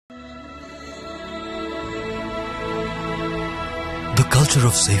culture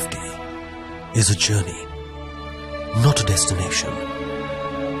of safety is a journey, not a destination.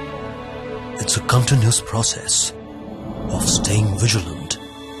 It's a continuous process of staying vigilant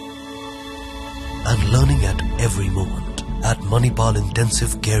and learning at every moment. At Manipal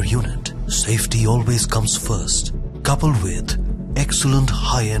Intensive Care Unit, safety always comes first, coupled with excellent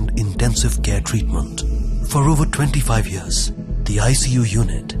high-end intensive care treatment. For over 25 years, the ICU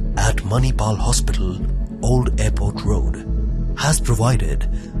unit at Manipal Hospital, Old Airport Road, has provided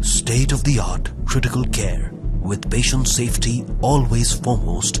state-of-the-art critical care with patient safety always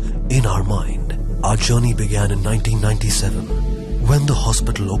foremost in our mind. Our journey began in 1997 when the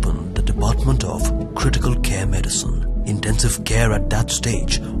hospital opened the Department of Critical Care Medicine. Intensive care at that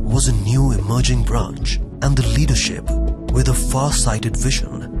stage was a new emerging branch, and the leadership, with a far-sighted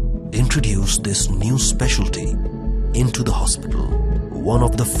vision, introduced this new specialty into the hospital. One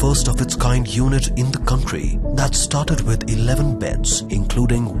of the first of its kind unit in the country that started with 11 beds,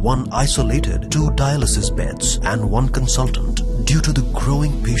 including 1 isolated, 2 dialysis beds and 1 consultant. Due to the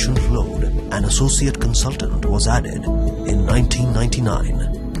growing patient load, an associate consultant was added in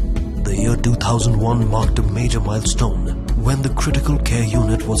 1999. The year 2001 marked a major milestone when the critical care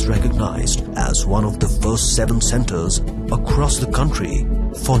unit was recognized as one of the first 7 centers across the country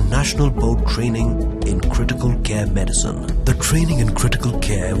for national board training in critical care medicine. The training in critical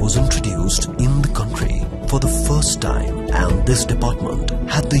care was introduced in the country for the first time, and this department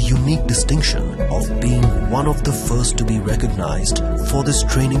had the unique distinction of being one of the first to be recognized for this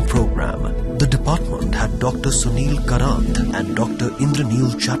training program. The department had Dr. Sunil Karant and Dr.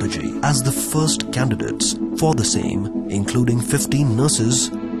 Indranil Chatterjee as the first candidates for the same, including 15 nurses,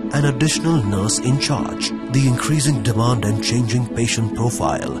 an additional nurse in charge. The increasing demand and changing patient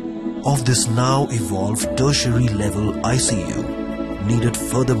profile of this now evolved tertiary level ICU needed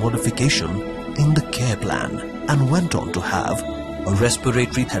further modification in the care plan and went on to have a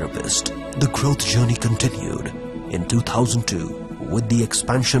respiratory therapist. The growth journey continued in 2002 with the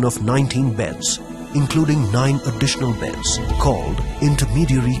expansion of 19 beds, including 9 additional beds called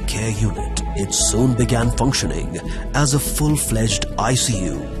Intermediary Care Unit. It soon began functioning as a full-fledged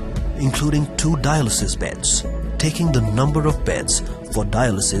ICU, including 2 dialysis beds, taking the number of beds for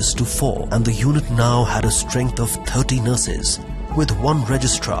dialysis to 4, and the unit now had a strength of 30 nurses, with 1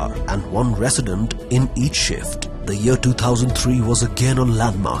 registrar and 1 resident in each shift. The year 2003 was again a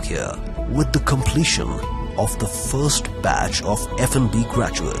landmark year, with the completion of the first batch of F&B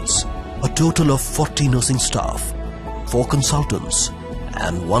graduates. A total of 40 nursing staff, 4 consultants,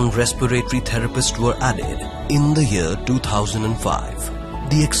 and 1 respiratory therapist were added in the year 2005.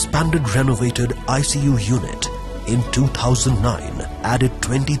 The expanded renovated ICU unit in 2009 added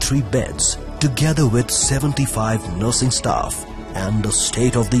 23 beds together with 75 nursing staff and the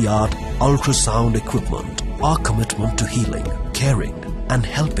state-of-the-art ultrasound equipment. Our commitment to healing, caring and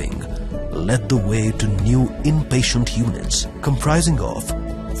helping led the way to new inpatient units comprising of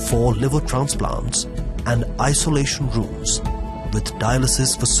 4 liver transplants and isolation rooms with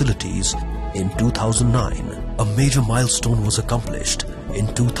dialysis facilities in 2009. A major milestone was accomplished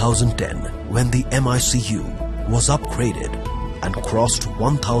in 2010 when the MICU was upgraded and crossed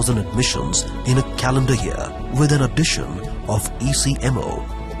 1,000 admissions in a calendar year with an addition of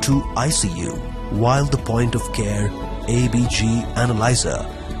ECMO to ICU, while the point of care ABG analyzer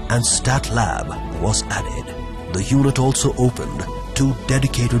and stat lab was added. The unit also opened 2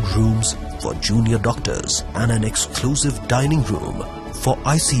 dedicated rooms for junior doctors and an exclusive dining room for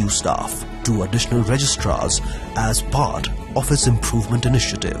ICU staff, 2 additional registrars as part of its improvement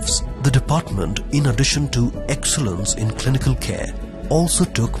initiatives. The department, in addition to excellence in clinical care, also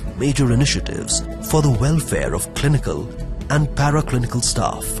took major initiatives for the welfare of clinical and paraclinical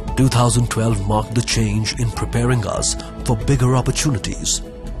staff. 2012 marked the change in preparing us for bigger opportunities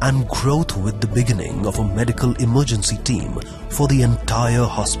and growth with the beginning of a medical emergency team for the entire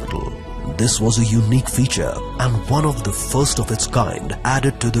hospital. This was a unique feature and one of the first of its kind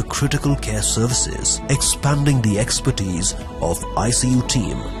added to the critical care services, expanding the expertise of ICU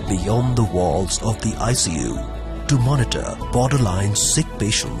team beyond the walls of the ICU to monitor borderline sick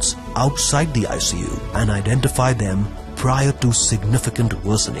patients outside the ICU and identify them prior to significant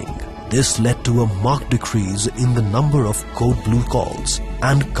worsening. This led to a marked decrease in the number of code blue calls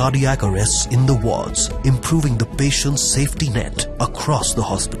and cardiac arrests in the wards, improving the patient's safety net across the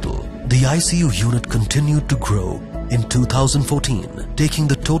hospital. The ICU unit continued to grow in 2014, taking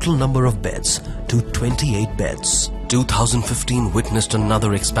the total number of beds to 28 beds. 2015 witnessed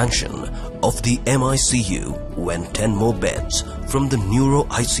another expansion of the MICU when 10 more beds from the Neuro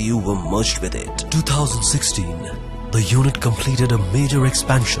ICU were merged with it. 2016, the unit completed a major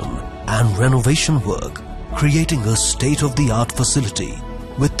expansion and renovation work creating a state-of-the-art facility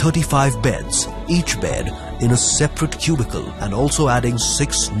with 35 beds, each bed in a separate cubicle, and also adding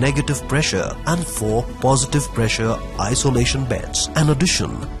 6 negative pressure and 4 positive pressure isolation beds. An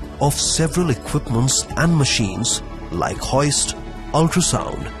addition of several equipments and machines like hoist,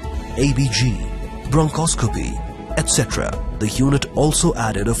 ultrasound, ABG, bronchoscopy, etc. The unit also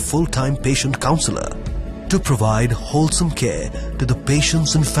added a full-time patient counselor to provide wholesome care to the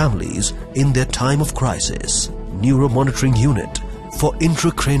patients and families in their time of crisis. Neuromonitoring unit for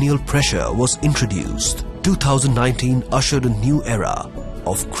intracranial pressure was introduced. 2019 ushered a new era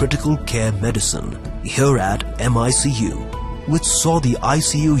of critical care medicine here at MICU, which saw the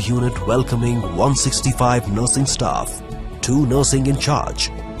ICU unit welcoming 165 nursing staff, 2 nursing in charge,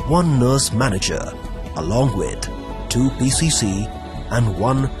 1 nurse manager, along with 2 PCC and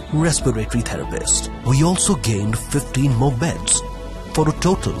 1 respiratory therapist. We also gained 15 more beds for a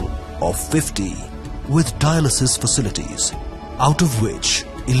total of 50 with dialysis facilities, out of which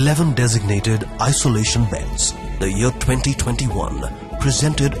 11 designated isolation beds. The year 2021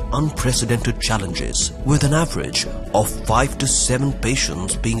 presented unprecedented challenges, with an average of 5 to 7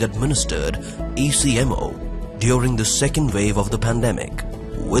 patients being administered ECMO during the second wave of the pandemic,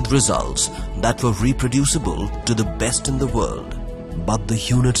 with results that were reproducible to the best in the world. But the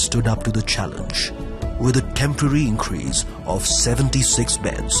unit stood up to the challenge with a temporary increase of 76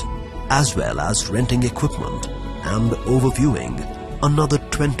 beds, as well as renting equipment and overviewing another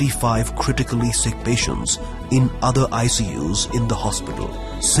 25 critically sick patients in other ICUs in the hospital.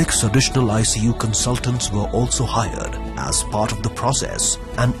 6 additional ICU consultants were also hired as part of the process,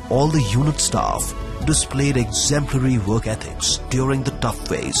 and all the unit staff displayed exemplary work ethics during the tough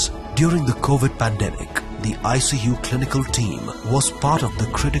phase. During the COVID pandemic, the ICU clinical team was part of the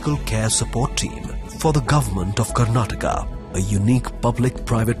critical care support team for the government of Karnataka, a unique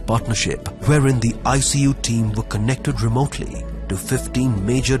public-private partnership wherein the ICU team were connected remotely to 15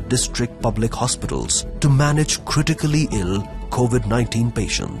 major district public hospitals to manage critically ill COVID-19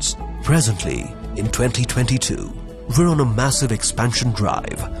 patients. Presently, in 2022, we're on a massive expansion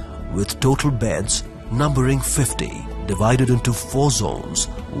drive with total beds numbering 50, divided into 4 zones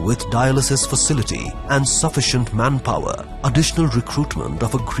with dialysis facility and sufficient manpower, additional recruitment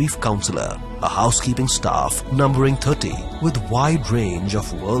of a grief counselor, a housekeeping staff numbering 30 with wide range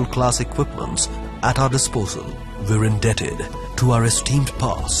of world-class equipments at our disposal. We're indebted to our esteemed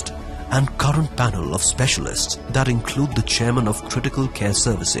past and current panel of specialists that include the chairman of critical care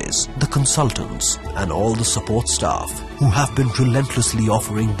services, the consultants, and all the support staff who have been relentlessly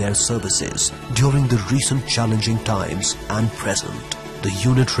offering their services during the recent challenging times and present. The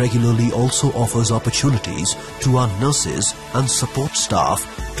unit regularly also offers opportunities to our nurses and support staff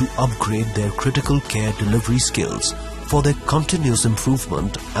to upgrade their critical care delivery skills for their continuous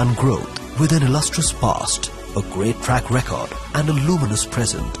improvement and growth. With an illustrious past, a great track record, and a luminous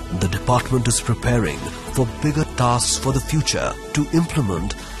present, the department is preparing for bigger tasks for the future to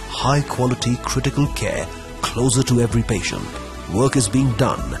implement high-quality critical care closer to every patient. Work is being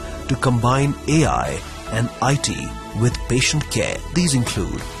done to combine AI and IT with patient care. These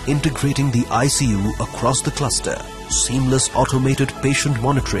include integrating the ICU across the cluster, seamless automated patient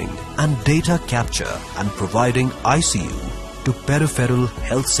monitoring and data capture, and providing ICU to peripheral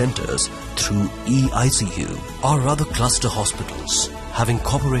health centers through eICU. Our other cluster hospitals have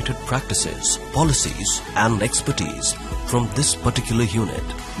incorporated practices, policies and expertise from this particular unit.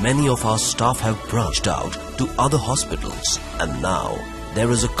 Many of our staff have branched out to other hospitals, and now there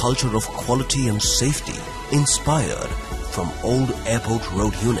is a culture of quality and safety inspired from Old Airport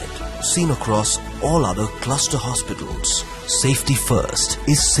Road unit seen across all other cluster hospitals. Safety first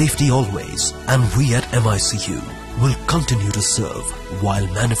is safety always, and we at MICU will continue to serve while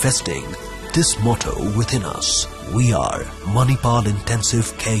manifesting this motto within us. We are Manipal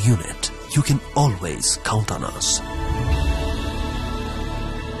Intensive Care Unit. You can always count on us.